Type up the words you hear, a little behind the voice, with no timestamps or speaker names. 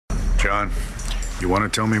John, you want to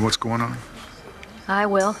tell me what's going on? I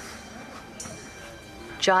will.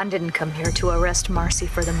 John didn't come here to arrest Marcy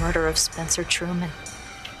for the murder of Spencer Truman.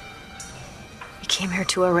 He came here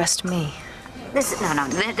to arrest me. This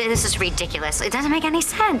is ridiculous. It doesn't make any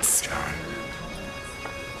sense. John,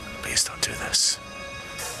 please don't do this.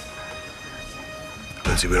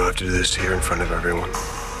 Lindsay, we don't have to do this here in front of everyone.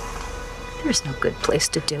 There's no good place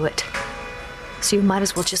to do it. So you might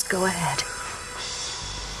as well just go ahead.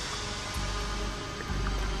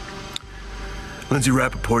 Lindsay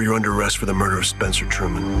Rappaport, you're under arrest for the murder of Spencer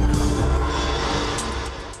Truman.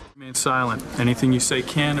 Remain silent. Anything you say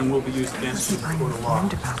can and will be used against you in a court of law.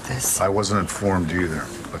 About this. I wasn't informed either,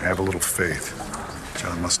 but have a little faith.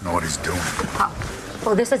 John must know what he's doing.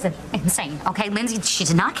 Well, this is insane, okay? Lindsay, she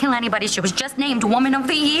did not kill anybody. She was just named Woman of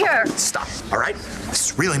the Year. Stop, all right?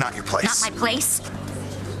 This is really not your place. Not my place?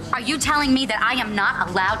 Are you telling me that I am not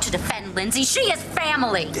allowed to defend Lindsay? She is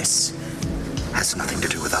family. This has nothing to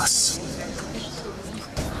do with us.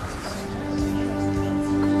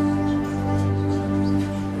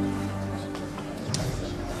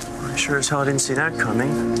 I sure as hell didn't see that coming.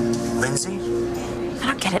 Lindsay? I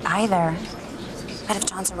don't get it either. But if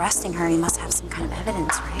John's arresting her, he must have some kind of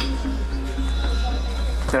evidence, right?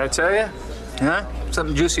 Did I tell you? Huh?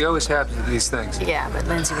 Something juicy always happens to these things. Yeah, but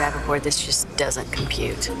Lindsay Rappaport, this just doesn't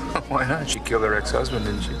compute. Why not? She killed her ex-husband,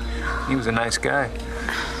 didn't she? He was a nice guy.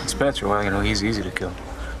 And Spencer, well, you know, he's easy to kill.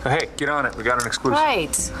 So, hey, get on it. We got an exclusive.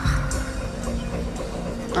 Right.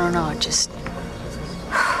 I don't know, it just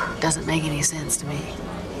doesn't make any sense to me.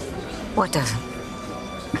 What doesn't?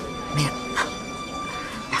 Man,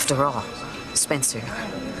 after all, Spencer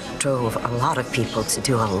drove a lot of people to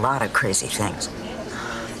do a lot of crazy things.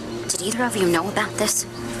 Did either of you know about this?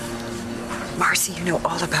 Marcy, you know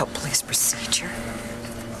all about police procedure.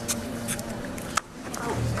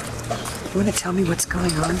 You want to tell me what's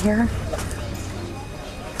going on here?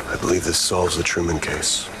 I believe this solves the Truman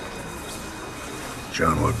case.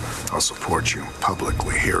 John, look, I'll support you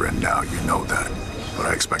publicly here and now. You know that. But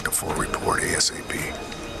I expect a full report ASAP.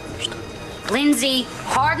 Understood? Lindsay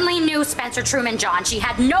hardly knew Spencer Truman, John. She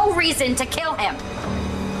had no reason to kill him.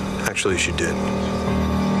 Actually, she did.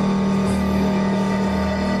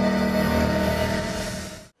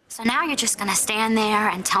 So now you're just gonna stand there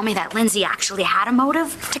and tell me that Lindsay actually had a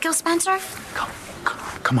motive to kill Spencer?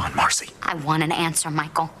 Come on, Marcy. I want an answer,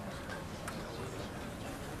 Michael.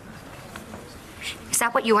 Is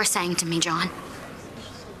that what you are saying to me, John?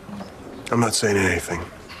 I'm not saying anything.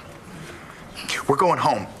 We're going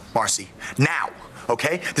home, Marcy. Now,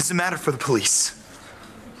 okay? This is a matter for the police.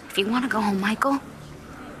 If you want to go home, Michael,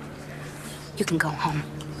 you can go home.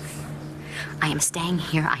 I am staying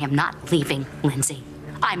here. I am not leaving, Lindsay.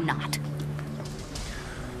 I'm not.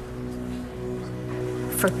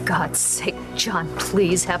 For God's sake, John,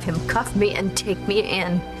 please have him cuff me and take me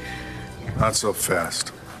in. Not so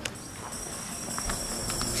fast.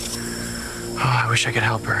 Oh, I wish I could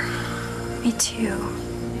help her. Me too.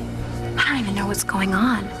 I don't even know what's going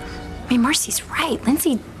on. I mean, Marcy's right.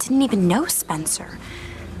 Lindsay didn't even know Spencer.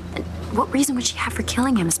 And what reason would she have for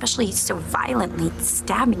killing him, especially so violently,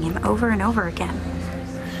 stabbing him over and over again?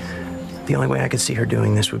 The only way I could see her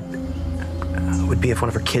doing this would be if one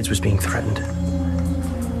of her kids was being threatened.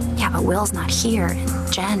 Yeah, but Will's not here,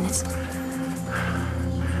 and Jen is...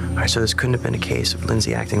 All right, so this couldn't have been a case of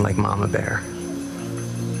Lindsay acting like Mama Bear.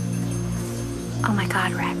 Oh my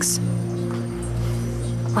God, Rex.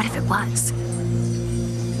 What if it was?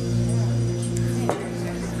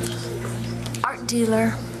 Art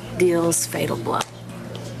dealer deals fatal blow.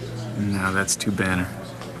 No, that's too banner.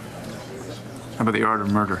 How about the art of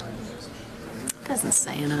murder? Doesn't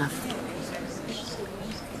say enough.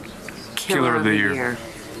 Killer of the year.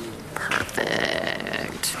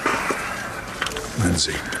 Perfect.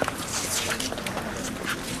 Lindsay,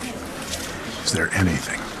 is there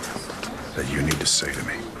anything that you need to say to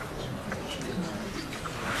me?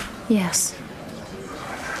 Yes.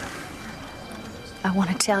 I want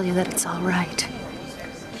to tell you that it's all right.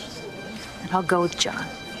 And I'll go with John.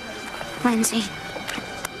 Lindsay,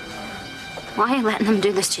 why are you letting them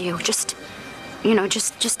do this to you? Just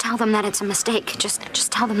tell them that it's a mistake. Just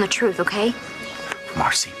tell them the truth, okay?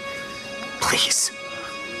 Marcy, please.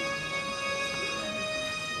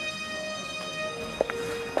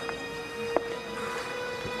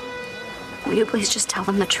 Will you please just tell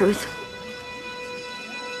them the truth?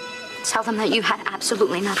 Tell them that you had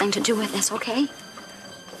absolutely nothing to do with this, okay?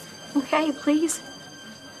 Okay, please?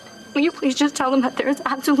 Will you please just tell them that there is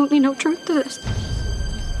absolutely no truth to this?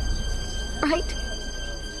 Right?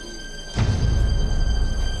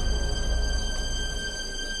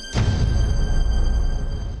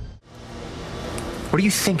 What are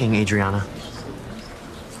you thinking, Adriana?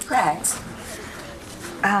 Rex,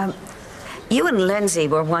 you and Lindsay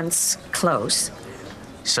were once close.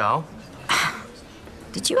 So?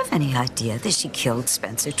 Did you have any idea that she killed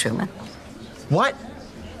Spencer Truman? What?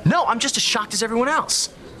 No, I'm just as shocked as everyone else.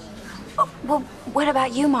 Oh, well, what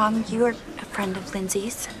about you, Mom? You were a friend of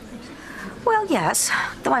Lindsay's. Well, yes,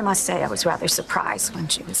 though I must say I was rather surprised when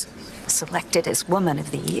she was selected as Woman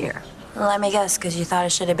of the Year. Let me guess, because you thought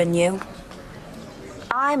it should have been you?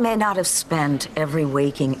 I may not have spent every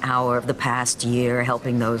waking hour of the past year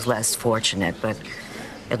helping those less fortunate, but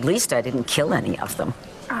at least I didn't kill any of them.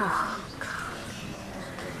 Oh, God.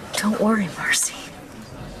 Don't worry, Marcy.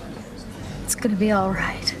 It's gonna be all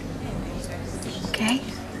right. Okay?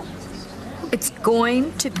 It's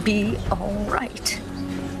going to be all right.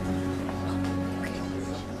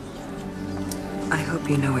 I hope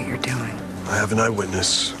you know what you're doing. I have an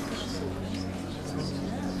eyewitness.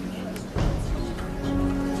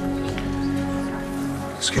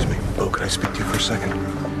 Excuse me. Bo, can I speak to you for a second?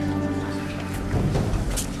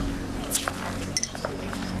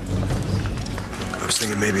 I was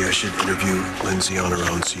thinking maybe I should interview Lindsay on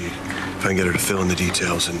her own, see if I can get her to fill in the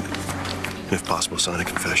details and if possible, sign a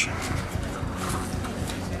confession.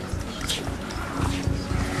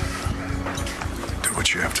 Do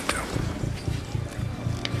what you have to do.